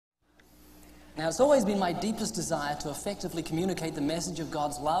Now, it's always been my deepest desire to effectively communicate the message of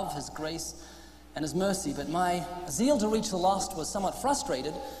God's love, His grace, and His mercy, but my zeal to reach the lost was somewhat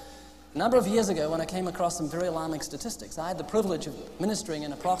frustrated a number of years ago when I came across some very alarming statistics. I had the privilege of ministering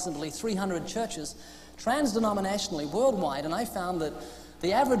in approximately 300 churches trans-denominationally worldwide, and I found that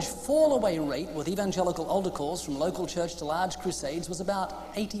the average fall-away rate with evangelical altar calls from local church to large crusades was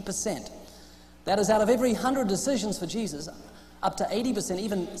about 80%. That is, out of every 100 decisions for Jesus, up to 80%,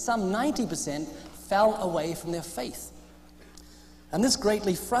 even some 90%, fell away from their faith. And this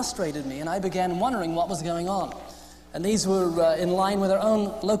greatly frustrated me, and I began wondering what was going on. And these were in line with our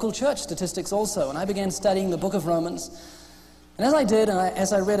own local church statistics also. And I began studying the book of Romans. And as I did, and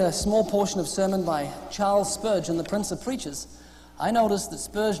as I read a small portion of sermon by Charles Spurgeon, the Prince of Preachers, I noticed that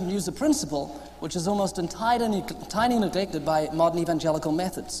Spurgeon used a principle which is almost entirely neglected by modern evangelical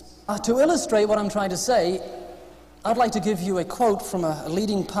methods. To illustrate what I'm trying to say, I'd like to give you a quote from a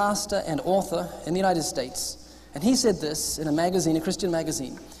leading pastor and author in the United States. And he said this in a magazine, a Christian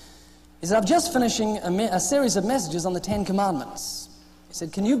magazine. He said, "I'm just finishing a series of messages on the Ten Commandments." He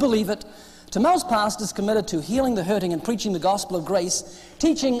said, "Can you believe it? To most pastors committed to healing the hurting and preaching the gospel of grace,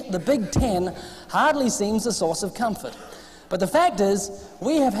 teaching the Big Ten hardly seems a source of comfort. But the fact is,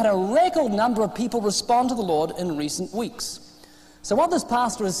 we have had a record number of people respond to the Lord in recent weeks." So what this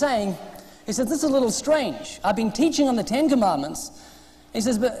pastor is saying, he says, this is a little strange. I've been teaching on the Ten Commandments. He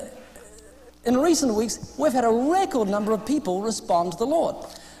says, but in recent weeks, we've had a record number of people respond to the Lord.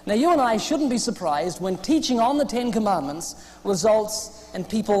 Now, you and I shouldn't be surprised when teaching on the Ten Commandments results in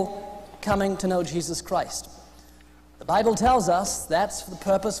people coming to know Jesus Christ. The Bible tells us that's the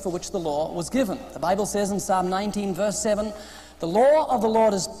purpose for which the law was given. The Bible says in Psalm 19, verse 7, "The law of the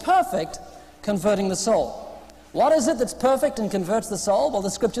Lord is perfect, converting the soul." What is it that's perfect and converts the soul? Well, the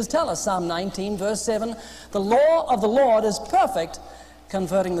scriptures tell us, Psalm 19, verse 7, "The law of the Lord is perfect,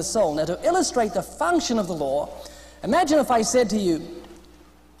 converting the soul." Now, to illustrate the function of the law, imagine if I said to you,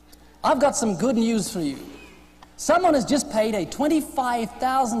 "I've got some good news for you. Someone has just paid a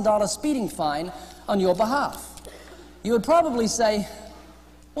 $25,000 speeding fine on your behalf." You would probably say,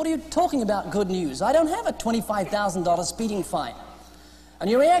 "What are you talking about, good news? I don't have a $25,000 speeding fine." And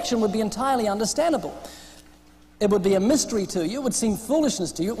your reaction would be entirely understandable. It would be a mystery to you, it would seem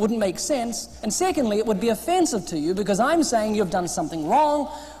foolishness to you, it wouldn't make sense, and secondly, it would be offensive to you because I'm saying you've done something wrong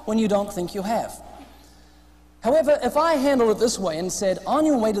when you don't think you have. However, if I handled it this way and said, on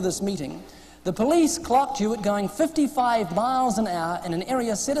your way to this meeting, the police clocked you at going 55 miles an hour in an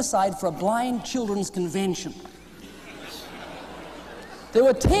area set aside for a blind children's convention. There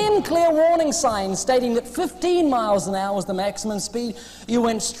were 10 clear warning signs stating that 15 miles an hour was the maximum speed. You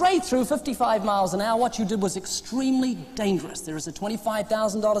went straight through 55 miles an hour. What you did was extremely dangerous. There is a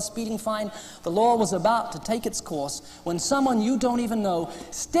 $25,000 speeding fine. The law was about to take its course when someone you don't even know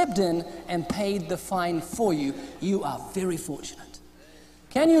stepped in and paid the fine for you. You are very fortunate.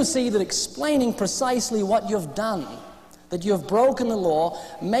 Can you see that explaining precisely what you've done, that you have broken the law,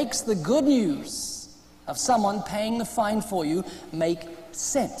 makes the good news of someone paying the fine for you make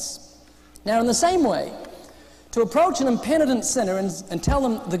sense? Now, in the same way, to approach an impenitent sinner and tell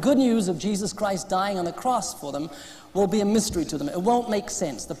them the good news of Jesus Christ dying on the cross for them will be a mystery to them. It won't make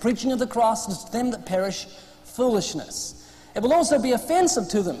sense. The preaching of the cross is to them that perish foolishness. It will also be offensive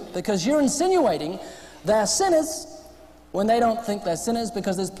to them because you're insinuating they're sinners when they don't think they're sinners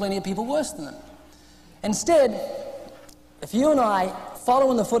because there's plenty of people worse than them. Instead, if you and I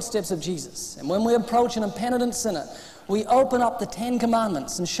follow in the footsteps of Jesus, and when we approach an impenitent sinner, we open up the Ten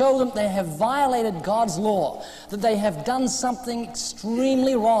Commandments and show them they have violated God's law, that they have done something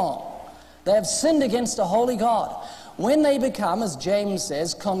extremely wrong. They have sinned against a holy God. When they become, as James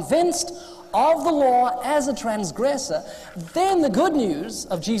says, convinced of the law as a transgressor, then the good news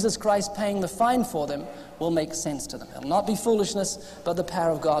of Jesus Christ paying the fine for them will make sense to them. It will not be foolishness, but the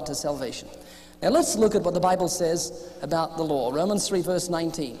power of God to salvation. Now let's look at what the Bible says about the law. Romans 3, verse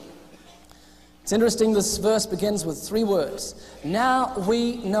 19. It's interesting, this verse begins with 3 words. Now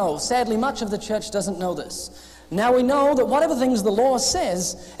we know. Sadly, much of the church doesn't know this. Now we know that whatever things the law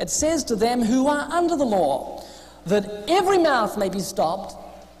says, it says to them who are under the law, that every mouth may be stopped,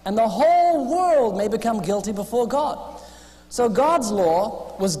 and the whole world may become guilty before God. So God's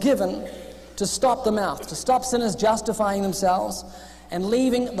law was given to stop the mouth, to stop sinners justifying themselves and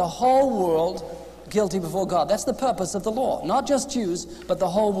leaving the whole world guilty before God. That's the purpose of the law. Not just Jews, but the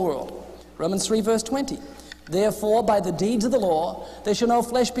whole world. Romans 3, verse 20. Therefore, by the deeds of the law, there shall no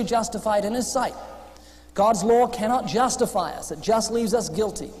flesh be justified in his sight. God's law cannot justify us. It just leaves us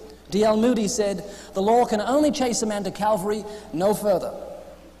guilty. D.L. Moody said, the law can only chase a man to Calvary, no further.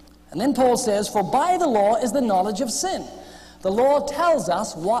 And then Paul says, for by the law is the knowledge of sin. The law tells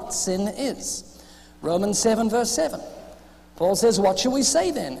us what sin is. Romans 7, verse 7. Paul says, what shall we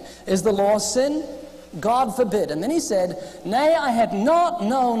say then? Is the law sin? God forbid. And then he said, nay, I had not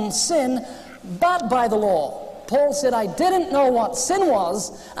known sin but by the law. Paul said, I didn't know what sin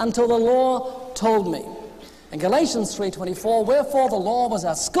was until the law told me. In Galatians 3:24, wherefore the law was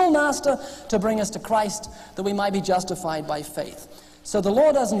our schoolmaster to bring us to Christ, that we might be justified by faith. So the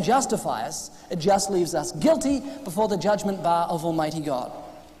law doesn't justify us, it just leaves us guilty before the judgment bar of Almighty God.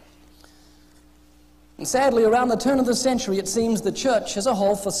 And sadly, around the turn of the century, it seems the church as a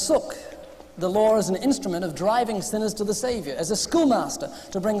whole forsook the law as an instrument of driving sinners to the Savior, as a schoolmaster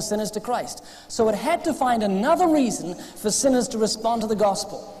to bring sinners to Christ. So it had to find another reason for sinners to respond to the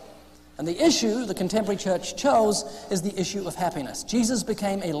gospel. And the issue the contemporary church chose is the issue of happiness. Jesus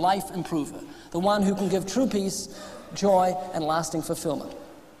became a life improver, the one who can give true peace, joy, and lasting fulfillment.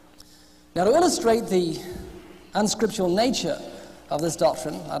 Now, to illustrate the unscriptural nature of this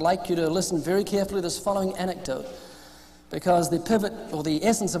doctrine, I'd like you to listen very carefully to this following anecdote, because the pivot, or the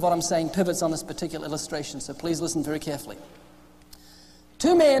essence of what I'm saying, pivots on this particular illustration, so please listen very carefully.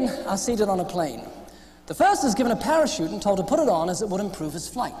 Two men are seated on a plane. The first is given a parachute and told to put it on as it would improve his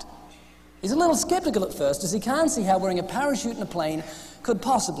flight. He's a little skeptical at first, as he can't see how wearing a parachute in a plane could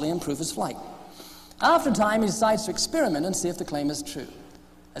possibly improve his flight. After a time, he decides to experiment and see if the claim is true.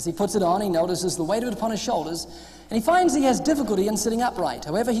 As he puts it on, he notices the weight of it upon his shoulders, and he finds he has difficulty in sitting upright.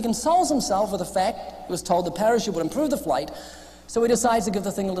 However, he consoles himself with the fact he was told the parachute would improve the flight, so he decides to give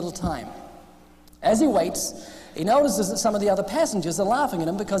the thing a little time. As he waits, he notices that some of the other passengers are laughing at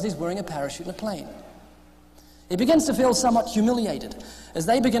him because he's wearing a parachute in a plane. He begins to feel somewhat humiliated. As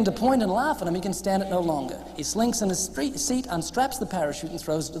they begin to point and laugh at him, he can stand it no longer. He slinks in his seat, unstraps the parachute, and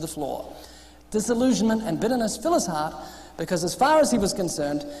throws it to the floor. Disillusionment and bitterness fill his heart because, as far as he was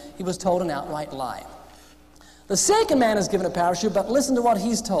concerned, he was told an outright lie. The second man is given a parachute, but listen to what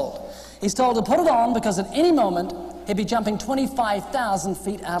he's told. He's told to put it on because at any moment he'd be jumping 25,000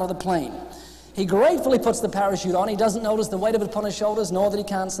 feet out of the plane. He gratefully puts the parachute on. He doesn't notice the weight of it upon his shoulders, nor that he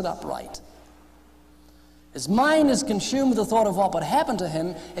can't sit upright. His mind is consumed with the thought of what would happen to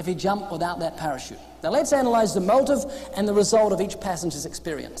him if he jumped without that parachute. Now let's analyze the motive and the result of each passenger's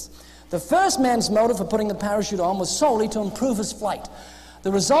experience. The first man's motive for putting the parachute on was solely to improve his flight.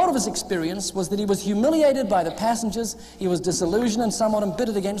 The result of his experience was that he was humiliated by the passengers, he was disillusioned and somewhat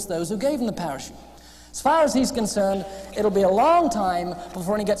embittered against those who gave him the parachute. As far as he's concerned, it'll be a long time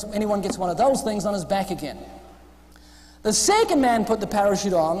before anyone gets one of those things on his back again. The second man put the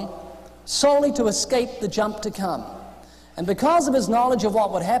parachute on solely to escape the jump to come. And because of his knowledge of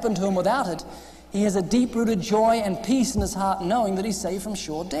what would happen to him without it, he has a deep-rooted joy and peace in his heart knowing that he's saved from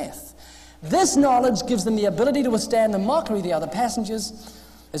sure death. This knowledge gives them the ability to withstand the mockery of the other passengers.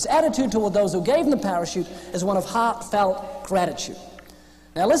 His attitude toward those who gave him the parachute is one of heartfelt gratitude.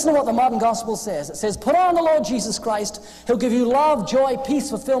 Now listen to what the modern gospel says. It says, put on the Lord Jesus Christ. He'll give you love, joy, peace,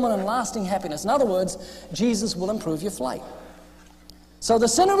 fulfillment, and lasting happiness. In other words, Jesus will improve your flight. So the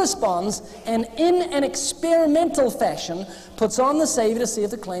sinner responds and in an experimental fashion puts on the Savior to see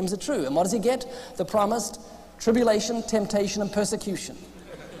if the claims are true. And what does he get? The promised tribulation, temptation, and persecution.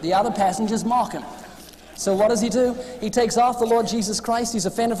 The other passengers mock him. So what does he do? He takes off the Lord Jesus Christ. He's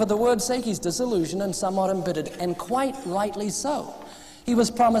offended for the word's sake. He's disillusioned and somewhat embittered, and quite rightly so. He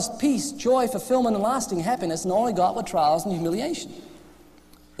was promised peace, joy, fulfillment, and lasting happiness, and all he got were trials and humiliation.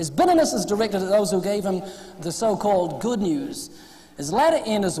 His bitterness is directed at those who gave him the so-called good news. His latter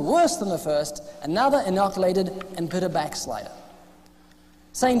end is worse than the first, another inoculated and bitter backslider.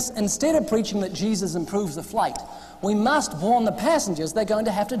 Saints, instead of preaching that Jesus improves the flight, we must warn the passengers they're going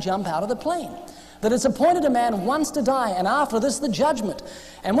to have to jump out of the plane. That it's appointed a man once to die, and after this the judgment.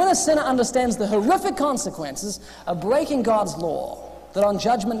 And when a sinner understands the horrific consequences of breaking God's law, that on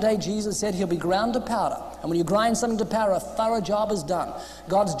Judgment Day Jesus said he'll be ground to powder, and when you grind something to powder, a thorough job is done.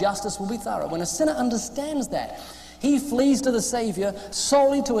 God's justice will be thorough. When a sinner understands that, he flees to the Savior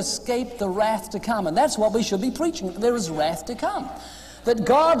solely to escape the wrath to come. And that's what we should be preaching. There is wrath to come. That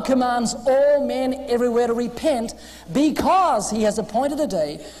God commands all men everywhere to repent because he has appointed a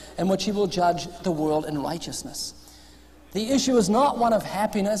day in which he will judge the world in righteousness. The issue is not one of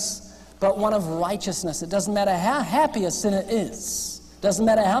happiness, but one of righteousness. It doesn't matter how happy a sinner is. It doesn't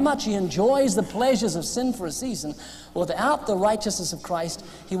matter how much he enjoys the pleasures of sin for a season. Without the righteousness of Christ,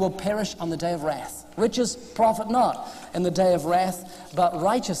 he will perish on the day of wrath. Riches profit not in the day of wrath, but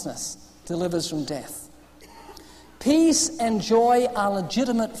righteousness delivers from death. Peace and joy are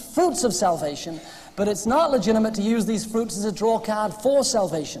legitimate fruits of salvation, but it's not legitimate to use these fruits as a draw card for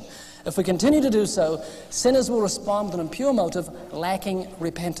salvation. If we continue to do so, sinners will respond with an impure motive, lacking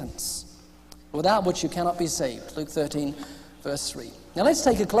repentance, without which you cannot be saved. Luke 13, verse 3. Now let's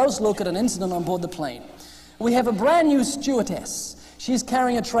take a close look at an incident on board the plane. We have a brand new stewardess. She's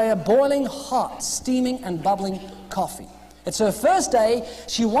carrying a tray of boiling hot, steaming and bubbling coffee. It's her first day.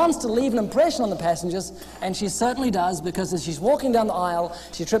 She wants to leave an impression on the passengers, and she certainly does, because as she's walking down the aisle,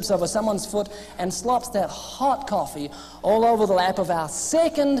 she trips over someone's foot and slops that hot coffee all over the lap of our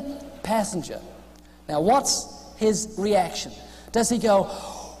second passenger. Now, what's his reaction? Does he go,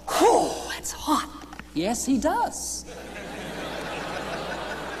 "Whew, it's hot"? Yes, he does.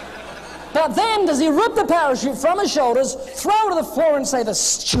 But then, does he rip the parachute from his shoulders, throw it to the floor and say, "The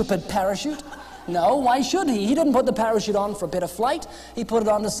stupid parachute"? No, why should he? He didn't put the parachute on for a better flight. He put it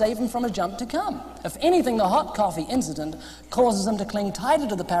on to save him from a jump to come. If anything, the hot coffee incident causes him to cling tighter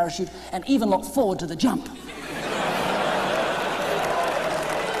to the parachute and even look forward to the jump.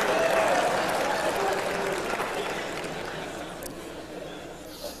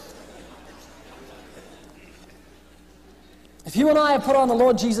 If you and I have put on the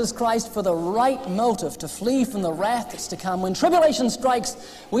Lord Jesus Christ for the right motive, to flee from the wrath that's to come, when tribulation strikes,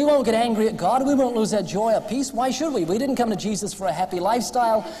 we won't get angry at God. We won't lose our joy or peace. Why should we? We didn't come to Jesus for a happy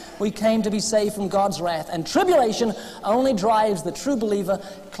lifestyle. We came to be saved from God's wrath. And tribulation only drives the true believer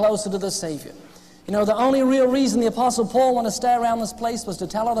closer to the Savior. You know, the only real reason the Apostle Paul wanted to stay around this place was to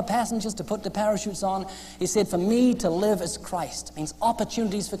tell other passengers to put the parachutes on. He said, "For me to live is Christ." It means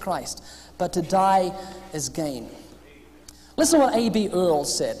opportunities for Christ. But to die is gain. Listen to what A.B. Earl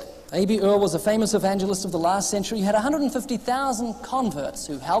said. A.B. Earl was a famous evangelist of the last century. He had 150,000 converts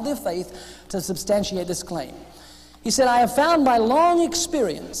who held their faith to substantiate this claim. He said, "I have found by long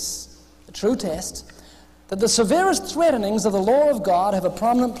experience, the true test, that the severest threatenings of the law of God have a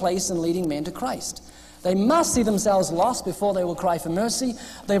prominent place in leading men to Christ. They must see themselves lost before they will cry for mercy.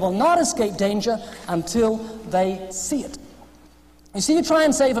 They will not escape danger until they see it." You see, you try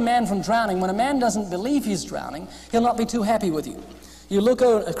and save a man from drowning. When a man doesn't believe he's drowning, he'll not be too happy with you. You look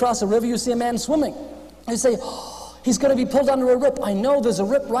across a river, you see a man swimming. You say, "Oh, he's going to be pulled under a rip. I know there's a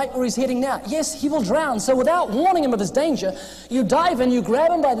rip right where he's heading now." Yes, he will drown. So without warning him of his danger, you dive in, you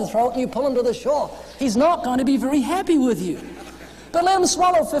grab him by the throat, and you pull him to the shore. He's not going to be very happy with you. But let him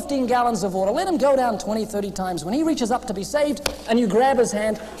swallow 15 gallons of water. Let him go down 20, 30 times. When he reaches up to be saved and you grab his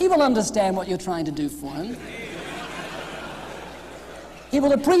hand, he will understand what you're trying to do for him. He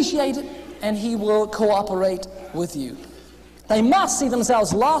will appreciate it, and he will cooperate with you. They must see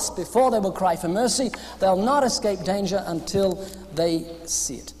themselves lost before they will cry for mercy. They'll not escape danger until they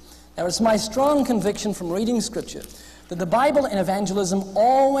see it. Now, it's my strong conviction from reading Scripture that the Bible in evangelism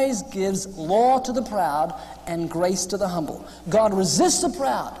always gives law to the proud and grace to the humble. God resists the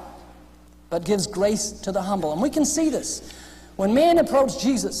proud, but gives grace to the humble. And we can see this. When men approach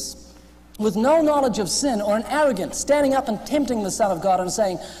Jesus with no knowledge of sin, or an arrogant, standing up and tempting the Son of God and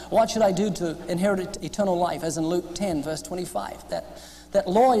saying, "What should I do to inherit eternal life?" as in Luke 10, verse 25. That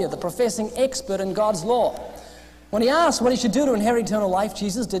lawyer, the professing expert in God's law. When he asked what he should do to inherit eternal life,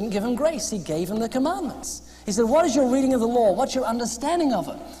 Jesus didn't give him grace. He gave him the commandments. He said, "What is your reading of the law? What's your understanding of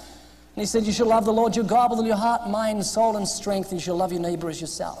it?" And he said, "You shall love the Lord your God with all your heart, mind, soul, and strength, and you shall love your neighbor as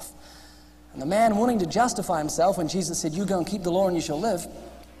yourself." And the man, wanting to justify himself when Jesus said, "You go and keep the law and you shall live,"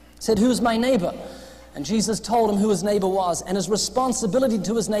 said, "Who's my neighbor?" And Jesus told him who his neighbor was and his responsibility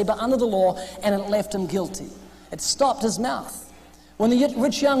to his neighbor under the law, and it left him guilty. It stopped his mouth. When the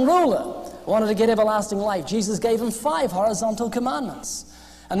rich young ruler wanted to get everlasting life, Jesus gave him 5 horizontal commandments.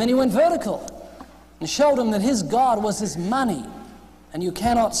 And then he went vertical and showed him that his God was his money, and you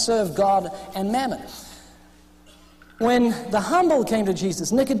cannot serve God and mammon. When the humble came to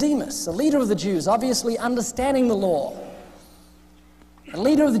Jesus, Nicodemus, a leader of the Jews, obviously understanding the law, a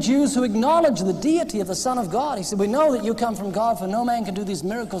leader of the Jews who acknowledged the deity of the Son of God. He said, "We know that you come from God, for no man can do these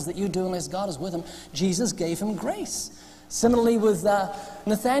miracles that you do unless God is with him." Jesus gave him grace. Similarly with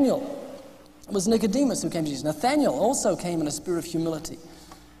Nathanael. It was Nicodemus who came to Jesus. Nathanael also came in a spirit of humility.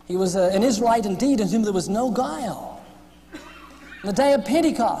 He was an Israelite indeed, in whom there was no guile. On the day of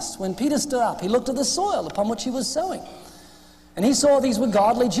Pentecost, when Peter stood up, he looked at the soil upon which he was sowing. And he saw these were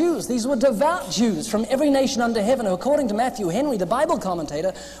godly Jews. These were devout Jews from every nation under heaven, who, according to Matthew Henry, the Bible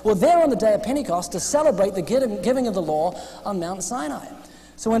commentator, were there on the day of Pentecost to celebrate the giving of the law on Mount Sinai.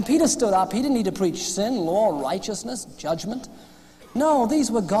 So when Peter stood up, he didn't need to preach sin, law, righteousness, judgment. No,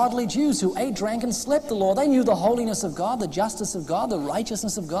 these were godly Jews who ate, drank, and slept the law. They knew the holiness of God, the justice of God, the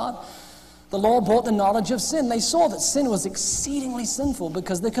righteousness of God. The law brought the knowledge of sin. They saw that sin was exceedingly sinful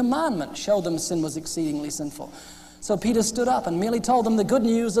because the commandment showed them sin was exceedingly sinful. So Peter stood up and merely told them the good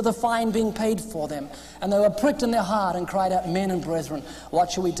news of the fine being paid for them. And they were pricked in their heart and cried out, "Men and brethren,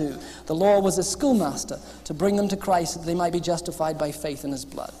 what shall we do?" The law was a schoolmaster to bring them to Christ, that they might be justified by faith in his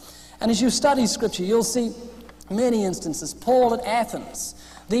blood. And as you study Scripture, you'll see Many instances. Paul at Athens.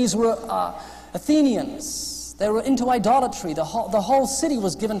 These were Athenians. They were into idolatry. The whole city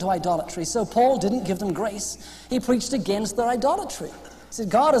was given to idolatry. So Paul didn't give them grace. He preached against their idolatry. He said,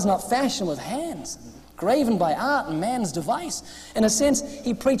 God is not fashioned with hands, graven by art and man's device. In a sense,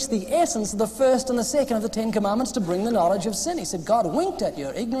 he preached the essence of the first and the second of the Ten Commandments to bring the knowledge of sin. He said, God winked at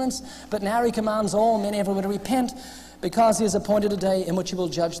your ignorance, but now he commands all men everywhere to repent, because he has appointed a day in which he will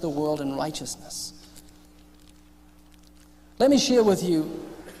judge the world in righteousness. Let me share with you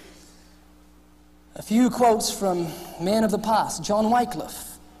a few quotes from men of the past. John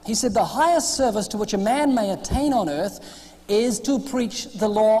Wycliffe. He said, the highest service to which a man may attain on earth is to preach the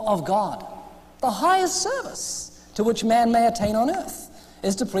law of God. The highest service to which man may attain on earth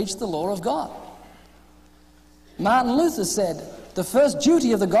is to preach the law of God. Martin Luther said, the first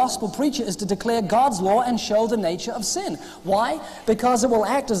duty of the gospel preacher is to declare God's law and show the nature of sin. Why? Because it will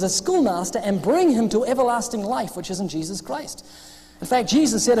act as a schoolmaster and bring him to everlasting life, which is in Jesus Christ. In fact,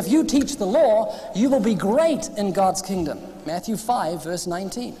 Jesus said, if you teach the law, you will be great in God's kingdom. Matthew 5, verse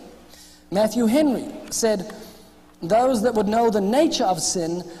 19. Matthew Henry said, those that would know the nature of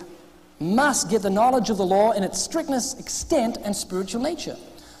sin must get the knowledge of the law in its strictness, extent, and spiritual nature.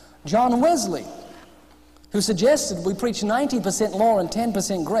 John Wesley, who suggested we preach 90% law and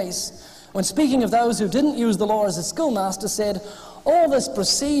 10% grace, when speaking of those who didn't use the law as a schoolmaster, said, all this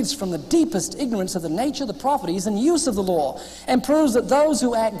proceeds from the deepest ignorance of the nature, the properties, and use of the law, and proves that those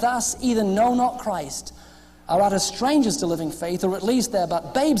who act thus either know not Christ, are utter strangers to living faith, or at least they are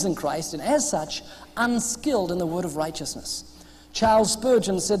but babes in Christ, and as such, unskilled in the word of righteousness. Charles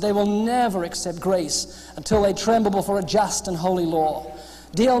Spurgeon said they will never accept grace until they tremble before a just and holy law.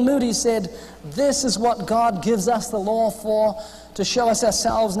 D.L. Moody said, this is what God gives us the law for, to show us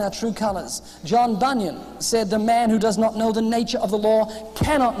ourselves in our true colors. John Bunyan said, the man who does not know the nature of the law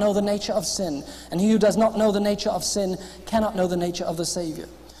cannot know the nature of sin, and he who does not know the nature of sin cannot know the nature of the Savior.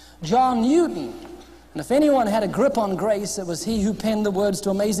 John Newton, and if anyone had a grip on grace, it was he who penned the words to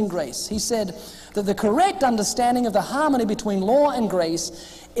Amazing Grace. He said that the correct understanding of the harmony between law and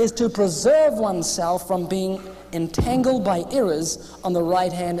grace is to preserve oneself from being entangled by errors on the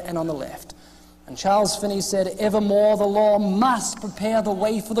right hand and on the left. And Charles Finney said, evermore the law must prepare the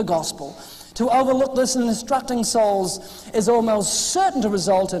way for the gospel. To overlook this in instructing souls is almost certain to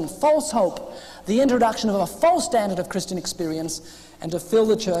result in false hope, the introduction of a false standard of Christian experience, and to fill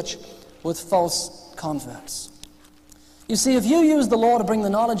the church with false converts. You see, if you use the law to bring the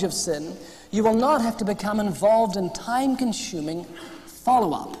knowledge of sin, you will not have to become involved in time-consuming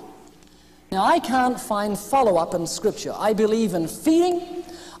follow-up. Now, I can't find follow-up in Scripture. I believe in feeding,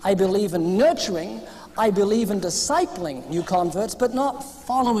 I believe in nurturing, I believe in discipling new converts, but not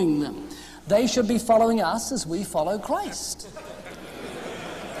following them. They should be following us as we follow Christ.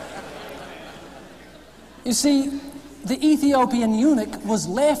 You see, the Ethiopian eunuch was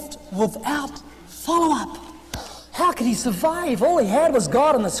left without follow-up. How could he survive? All he had was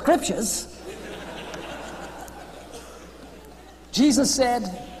God and the Scriptures. Jesus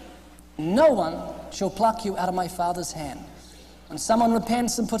said, no one shall pluck you out of my Father's hand. When someone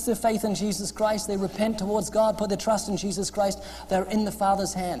repents and puts their faith in Jesus Christ, they repent towards God, put their trust in Jesus Christ, they're in the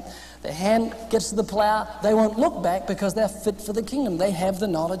Father's hand. Their hand gets to the plow, they won't look back because they're fit for the kingdom. They have the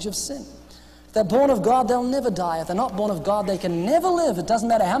knowledge of sin. If they're born of God, they'll never die. If they're not born of God, they can never live. It doesn't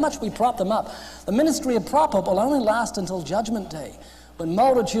matter how much we prop them up. The ministry of prop-up will only last until Judgment Day, when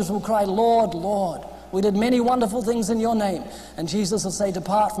multitudes will cry, Lord, Lord, we did many wonderful things in your name. And Jesus will say,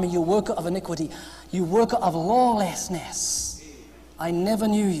 depart from me, you worker of iniquity, you worker of lawlessness. I never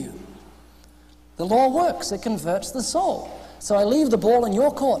knew you. The law works. It converts the soul. So I leave the ball in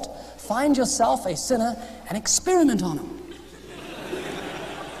your court. Find yourself a sinner and experiment on him.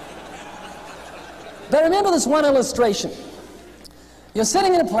 But remember this one illustration. You're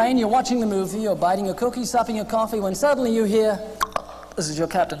sitting in a plane, you're watching the movie, you're biting your cookie, supping your coffee, when suddenly you hear, this is your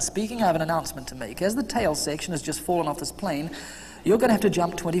captain speaking, I have an announcement to make. As the tail section has just fallen off this plane, you're going to have to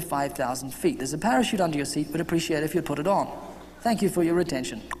jump 25,000 feet. There's a parachute under your seat, but appreciate it if you put it on. Thank you for your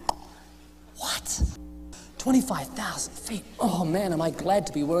attention. What? 25,000 feet? Oh man, am I glad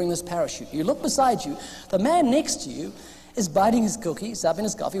to be wearing this parachute. You look beside you, the man next to you is biting his cookie, supping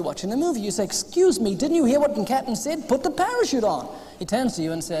his coffee, watching the movie. You say, excuse me, didn't you hear what the captain said? Put the parachute on. He turns to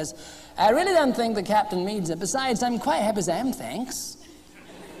you and says, I really don't think the captain needs it. Besides, I'm quite happy as I am, thanks.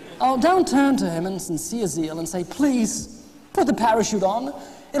 Oh, don't turn to him in sincere zeal and say, please, put the parachute on.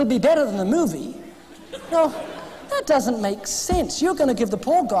 It'll be better than the movie. No, that doesn't make sense. You're going to give the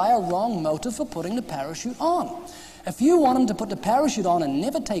poor guy a wrong motive for putting the parachute on. If you want him to put the parachute on and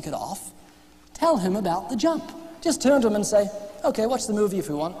never take it off, tell him about the jump. Just turn to him and say, okay, watch the movie if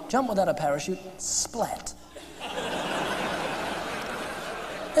you want. Jump without a parachute. Splat.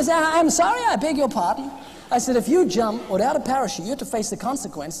 I said, I'm sorry, I beg your pardon. I said, if you jump without a parachute, you have to face the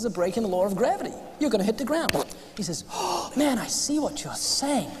consequences of breaking the law of gravity. You're going to hit the ground. He says, oh, man, I see what you're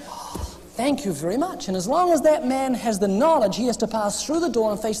saying. Thank you very much. And as long as that man has the knowledge he has to pass through the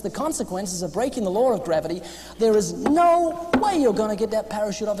door and face the consequences of breaking the law of gravity, there is no way you're going to get that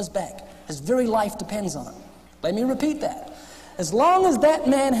parachute off his back. His very life depends on it. Let me repeat that. As long as that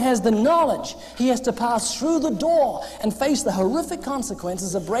man has the knowledge he has to pass through the door and face the horrific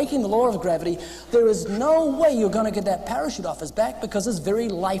consequences of breaking the law of gravity, there is no way you're going to get that parachute off his back because his very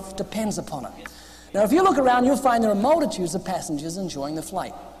life depends upon it. Now, if you look around, you'll find there are multitudes of passengers enjoying the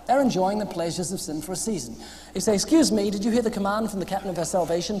flight. They're enjoying the pleasures of sin for a season. You say, excuse me, did you hear the command from the captain of our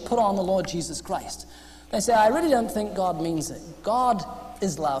salvation? Put on the Lord Jesus Christ. They say, I really don't think God means it. God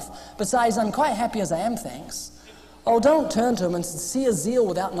is love. Besides, I'm quite happy as I am, thanks. Oh, don't turn to him in sincere zeal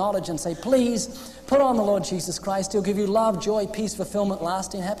without knowledge and say, please, put on the Lord Jesus Christ. He'll give you love, joy, peace, fulfillment,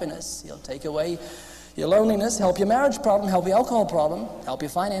 lasting happiness. He'll take away your loneliness, help your marriage problem, help your alcohol problem, help your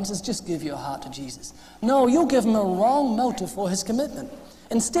finances. Just give your heart to Jesus. No, you'll give him a wrong motive for his commitment.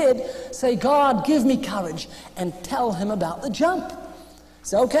 Instead, say, God, give me courage, and tell him about the jump.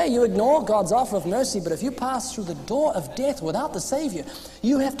 Say, okay, you ignore God's offer of mercy, but if you pass through the door of death without the Savior,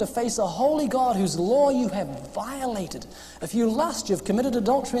 you have to face a holy God whose law you have violated. If you lust, you've committed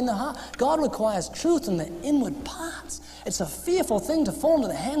adultery in the heart. God requires truth in the inward parts. It's a fearful thing to fall into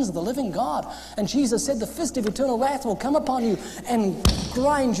the hands of the living God. And Jesus said the fist of eternal wrath will come upon you and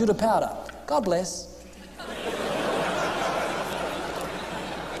grind you to powder. God bless.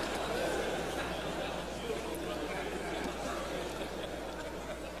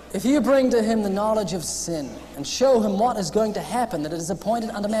 If you bring to him the knowledge of sin and show him what is going to happen, that it is appointed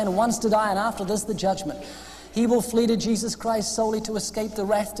unto man once to die and after this the judgment, he will flee to Jesus Christ solely to escape the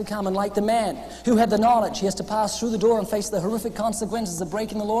wrath to come. And like the man who had the knowledge he has to pass through the door and face the horrific consequences of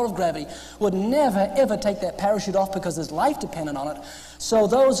breaking the law of gravity, would never ever take that parachute off because his life depended on it. So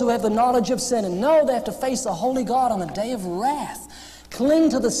those who have the knowledge of sin and know they have to face the holy God on the day of wrath cling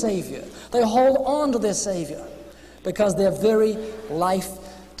to the Savior. They hold on to their Savior because their very life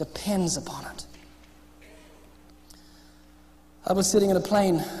depends upon it. I was sitting in a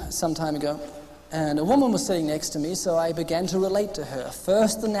plane some time ago, and a woman was sitting next to me, so I began to relate to her.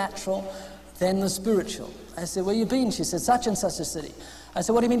 First the natural, then the spiritual. I said, where you been? She said, such and such a city. I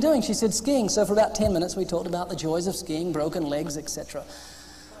said, what have you been doing? She said, skiing. So for about 10 minutes we talked about the joys of skiing, broken legs, etc.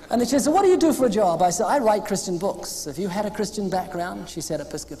 And then she said, what do you do for a job? I said, I write Christian books. Have you had a Christian background? She said,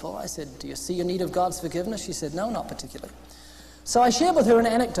 Episcopal. I said, do you see your need of God's forgiveness? She said, no, not particularly. So I shared with her an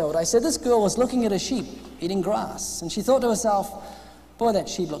anecdote. I said, this girl was looking at a sheep eating grass, and she thought to herself, boy, that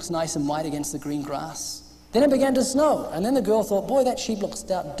sheep looks nice and white against the green grass. Then it began to snow, and then the girl thought, boy, that sheep looks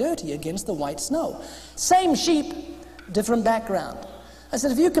dirty against the white snow. Same sheep, different background. I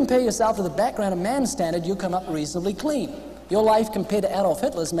said, if you compare yourself to the background of man's standard, you'll come up reasonably clean. Your life compared to Adolf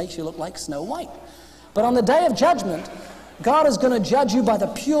Hitler's makes you look like Snow White. But on the day of judgment, God is going to judge you by the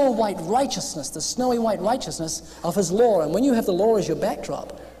pure white righteousness, the snowy white righteousness of his law. And when you have the law as your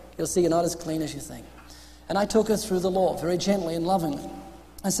backdrop, you'll see you're not as clean as you think. And I took her through the law very gently and lovingly.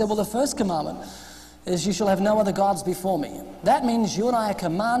 I said, well, the first commandment is you shall have no other gods before me. That means you and I are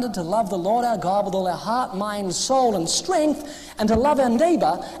commanded to love the Lord our God with all our heart, mind, soul, and strength, and to love our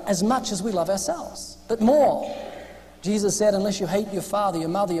neighbor as much as we love ourselves. But more. Jesus said, unless you hate your father, your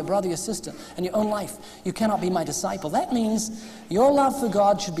mother, your brother, your sister, and your own life, you cannot be my disciple. That means your love for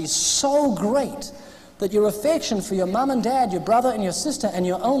God should be so great that your affection for your mom and dad, your brother and your sister, and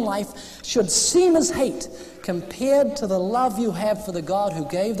your own life should seem as hate compared to the love you have for the God who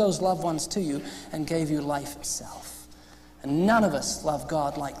gave those loved ones to you and gave you life itself. And none of us love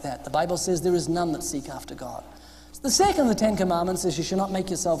God like that. The Bible says there is none that seek after God. The second of the 10 commandments is you should not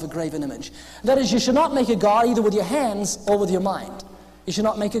make yourself a graven image. That is, you should not make a God either with your hands or with your mind. You should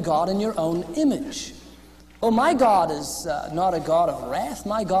not make a God in your own image. Well, my God is not a God of wrath.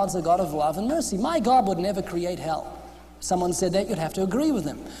 My God's a God of love and mercy. My God would never create hell. If someone said that, you'd have to agree with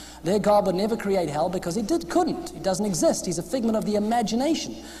them. Their God would never create hell because he couldn't. He doesn't exist. He's a figment of the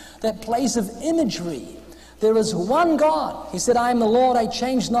imagination, that place of imagery. There is one God. He said, I am the Lord, I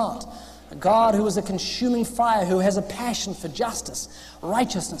change not. A God who is a consuming fire, who has a passion for justice,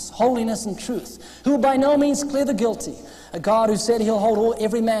 righteousness, holiness, and truth, who will by no means clear the guilty. A God who said he'll hold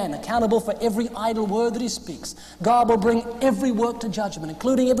every man accountable for every idle word that he speaks. God will bring every work to judgment,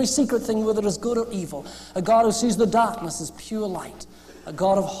 including every secret thing, whether it is good or evil. A God who sees the darkness as pure light. A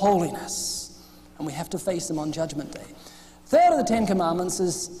God of holiness. And we have to face him on Judgment Day. Third of the 10 commandments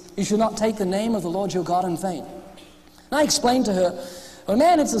is you should not take the name of the Lord your God in vain. And I explained to her When a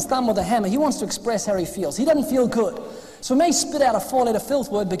man hits his thumb with a hammer, he wants to express how he feels. He doesn't feel good. So he may spit out a 4-letter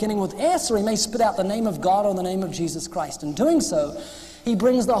filth word beginning with S, or he may spit out the name of God or the name of Jesus Christ. In doing so, he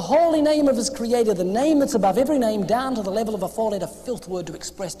brings the holy name of his Creator, the name that's above every name, down to the level of a 4-letter filth word to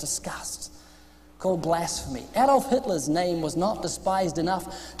express disgust, called blasphemy. Adolf Hitler's name was not despised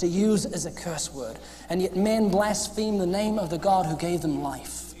enough to use as a curse word, and yet men blaspheme the name of the God who gave them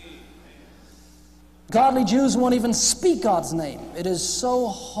life. Godly Jews won't even speak God's name. It is so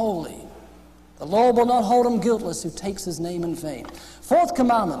holy. The Lord will not hold him guiltless who takes his name in vain. 4th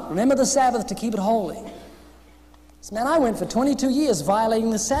commandment, remember the Sabbath to keep it holy. So, man, I went for 22 years violating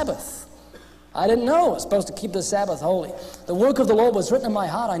the Sabbath. I didn't know I was supposed to keep the Sabbath holy. The work of the Lord was written in my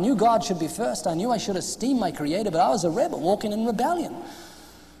heart. I knew God should be first. I knew I should esteem my Creator, but I was a rebel walking in rebellion. I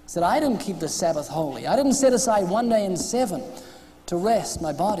said, I didn't keep the Sabbath holy. I didn't set aside one day in 7 to rest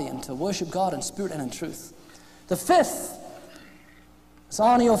my body and to worship God in spirit and in truth. The 5th is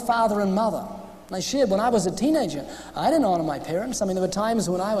honor your father and mother. And I shared when I was a teenager, I didn't honor my parents. I mean, there were times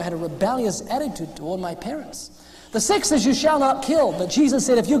when I had a rebellious attitude toward my parents. The 6th is you shall not kill. But Jesus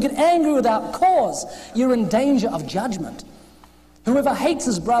said if you get angry without cause, you're in danger of judgment. Whoever hates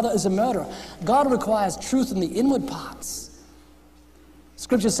his brother is a murderer. God requires truth in the inward parts.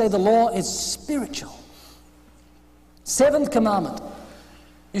 Scriptures say the law is spiritual. 7th commandment,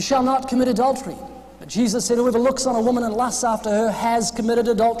 you shall not commit adultery. But Jesus said whoever looks on a woman and lusts after her has committed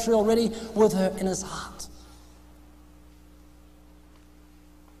adultery already with her in his heart.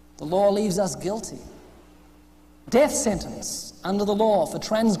 The law leaves us guilty. Death sentence under the law for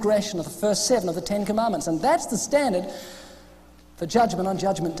transgression of the first 7 of the 10 commandments. And that's the standard for judgment on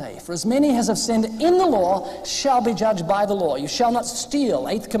Judgment Day. For as many as have sinned in the law shall be judged by the law. You shall not steal,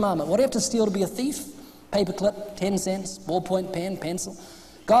 8th commandment. What do you have to steal to be a thief? Paperclip, 10 cents, ballpoint pen, pencil.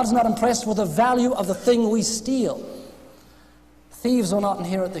 God's not impressed with the value of the thing we steal. Thieves will not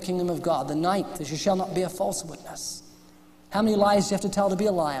inherit the kingdom of God. The 9th is you shall not be a false witness. How many lies do you have to tell to be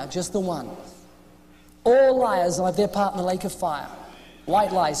a liar? Just the one. All liars will have their part in the lake of fire.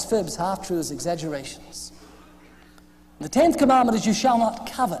 White lies, fibs, half-truths, exaggerations. The 10th commandment is you shall not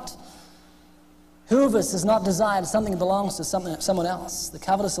covet. Who of us has not desired something that belongs to someone else? The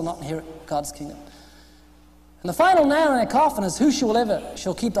covetous will not inherit God's kingdom. And the final nail in our coffin is whosoever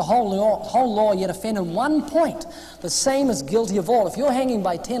shall keep the whole law yet offend in one point, the same is guilty of all. If you're hanging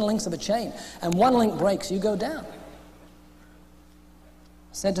by 10 links of a chain and one link breaks, you go down.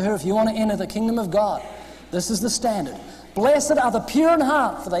 I said to her, if you want to enter the kingdom of God, this is the standard. Blessed are the pure in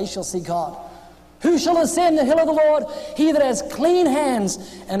heart, for they shall see God. Who shall ascend the hill of the Lord? He that has clean hands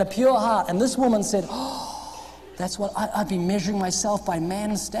and a pure heart. And this woman said, oh, that's what I'd be measuring myself by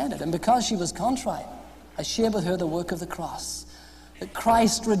man's standard. And because she was contrite, I shared with her the work of the cross. That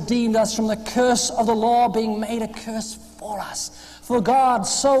Christ redeemed us from the curse of the law being made a curse for us. For God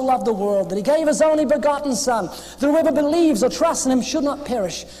so loved the world that he gave his only begotten Son, that whoever believes or trusts in him should not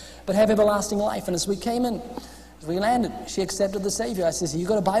perish, but have everlasting life. And as we came in, as we landed, she accepted the Savior. I said, you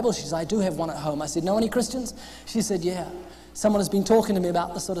got a Bible? She said, I do have one at home. I said, know any Christians? She said, yeah. Someone has been talking to me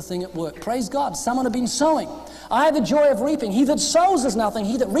about this sort of thing at work. Praise God. Someone has been sowing. I have the joy of reaping. He that sows is nothing.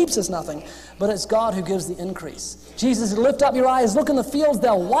 He that reaps is nothing. But it's God who gives the increase. Jesus said, lift up your eyes. Look in the fields.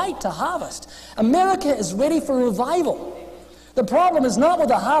 They're white to harvest. America is ready for revival. The problem is not with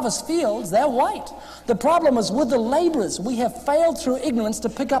the harvest fields. They're white. The problem is with the laborers. We have failed through ignorance to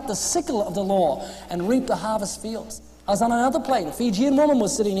pick up the sickle of the law and reap the harvest fields. I was on another plane. A Fijian woman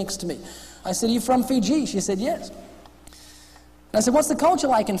was sitting next to me. I said, are you from Fiji? She said, yes. And I said, what's the culture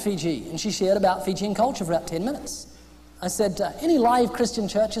like in Fiji? And she shared about Fijian culture for about 10 minutes. I said, any live Christian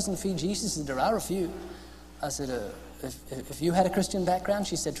churches in Fiji? She said, there are a few. I said, if you had a Christian background?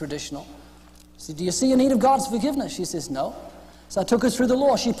 She said, traditional. I said, do you see a need of God's forgiveness? She says, no. So I took her through the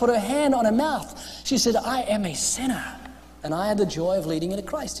law. She put her hand on her mouth. She said, I am a sinner. And I had the joy of leading her to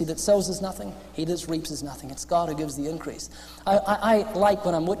Christ. He that sows is nothing. He that reaps is nothing. It's God who gives the increase. I like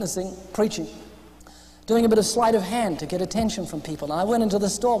when I'm witnessing, preaching, doing a bit of sleight of hand to get attention from people. And I went into the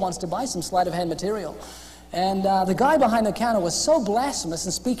store once to buy some sleight of hand material. And the guy behind the counter was so blasphemous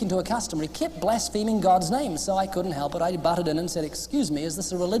in speaking to a customer, he kept blaspheming God's name. So I couldn't help it. I butted in and said, excuse me, is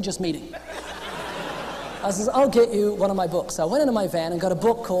this a religious meeting? I says, I'll get you one of my books. So I went into my van and got a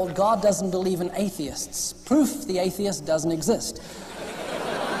book called God Doesn't Believe in Atheists. Proof the atheist doesn't exist.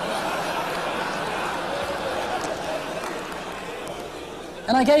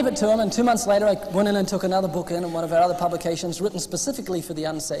 And I gave it to him, and 2 months later I went in and took another book in one of our other publications, written specifically for the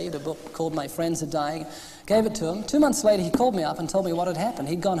unsaved, a book called My Friends Are Dying. Gave it to him. 2 months later he called me up and told me what had happened.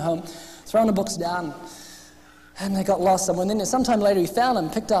 He'd gone home, thrown the books down, and they got lost somewhere. And then sometime later he found them,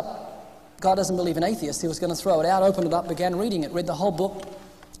 picked up God doesn't believe in atheists. He was going to throw it out, opened it up, began reading it, read the whole book.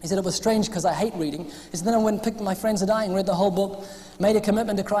 He said it was strange because I hate reading. He said then I went and picked My Friends Are Dying, read the whole book, made a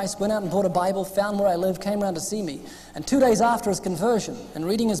commitment to Christ, went out and bought a Bible, found where I lived, came around to see me. And 2 days after his conversion, and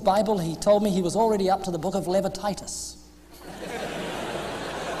reading his Bible, he told me he was already up to the book of Levititis.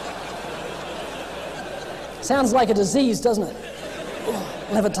 Sounds like a disease, doesn't it?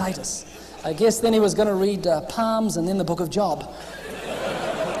 Levititis. I guess then he was going to read Psalms and then the book of Job.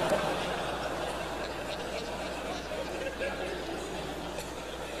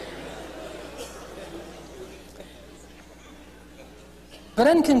 But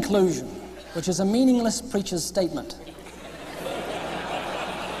in conclusion, which is a meaningless preacher's statement,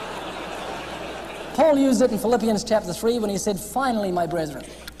 Paul used it in Philippians chapter 3 when he said, "Finally, my brethren,"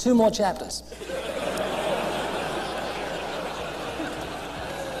 2 more chapters.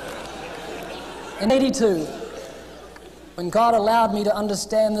 In 82, when God allowed me to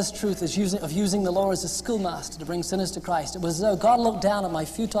understand this truth of using the law as a schoolmaster to bring sinners to Christ, it was as though God looked down at my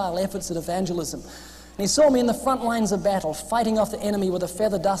futile efforts at evangelism. And he saw me in the front lines of battle, fighting off the enemy with a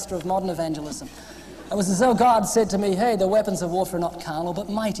feather duster of modern evangelism. It was as though God said to me, "Hey, the weapons of warfare are not carnal, but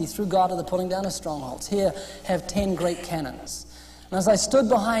mighty through God to the pulling down of strongholds. Here, have 10 great cannons." And as I stood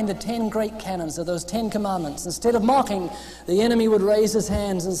behind the 10 great cannons of those 10 commandments, instead of mocking, the enemy would raise his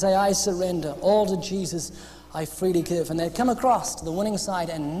hands and say, "I surrender, all to Jesus I freely give." And they'd come across to the winning side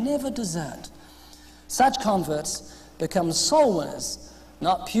and never desert. Such converts become soul winners,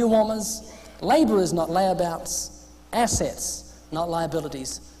 not pew warmers, laborers, not layabouts, assets, not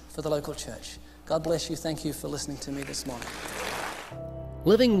liabilities for the local church. God bless you. Thank you for listening to me this morning.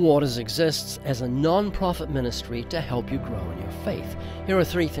 Living Waters exists as a non-profit ministry to help you grow in your faith. Here are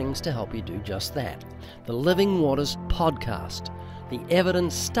 3 things to help you do just that. The Living Waters podcast, the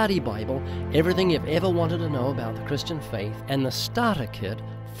Evidence Study Bible, everything you've ever wanted to know about the Christian faith, and the starter kit,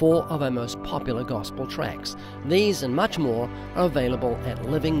 4 of our most popular gospel tracts. These and much more are available at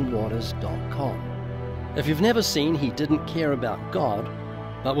livingwaters.com. If you've never seen He Didn't Care About God,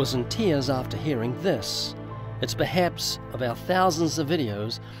 but was in tears after hearing this, it's perhaps, of our thousands of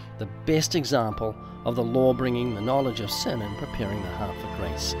videos, the best example of the law bringing the knowledge of sin and preparing the heart for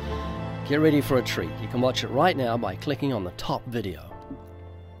grace. Get ready for a treat. You can watch it right now by clicking on the top video.